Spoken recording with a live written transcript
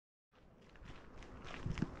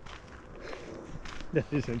That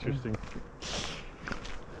is interesting.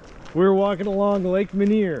 We're walking along Lake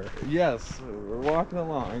Minear. Yes, we're walking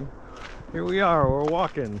along. Here we are, we're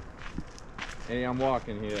walking. Hey, I'm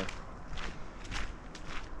walking here.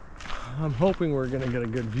 I'm hoping we're gonna get a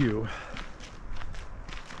good view.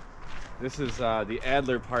 This is the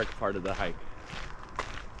Adler Park part of the hike.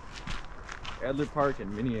 Adler Park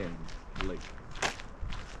and Minear Lake.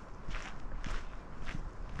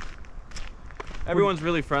 Everyone's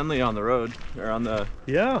really friendly on the road, or on the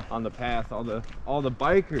path. All the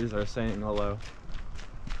bikers are saying hello.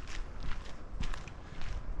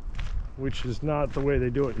 Which is not the way they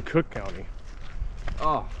do it in Cook County.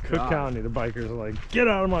 Oh, Cook God. County, the bikers are like, get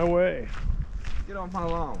out of my way. Get off my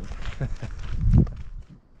lawn.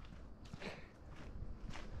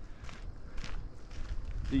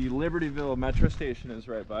 The Libertyville metro station is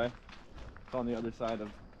right by. It's on the other side of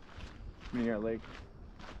Minear Lake.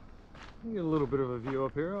 You get a little bit of a view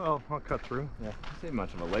up here. I'll cut through. Yeah, this ain't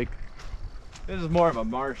much of a lake. This is more of a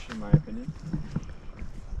marsh, in my opinion.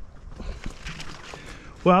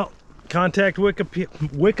 Well, contact Wikipedia.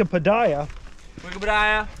 Wikipedia.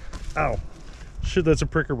 Ow. Shit, that's a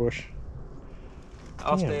pricker bush.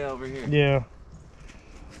 I'll stay over here. Yeah.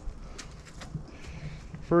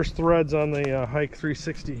 First threads on the hike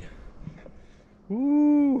 360.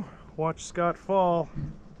 Woo! Watch Scott fall.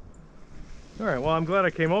 All right, well, I'm glad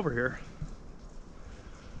I came over here.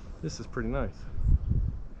 This is pretty nice.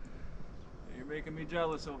 You're making me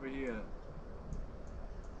jealous over here.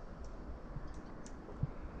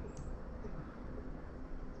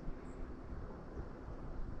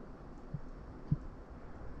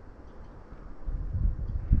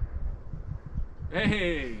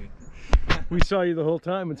 Hey! We saw you the whole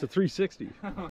time. It's a 360.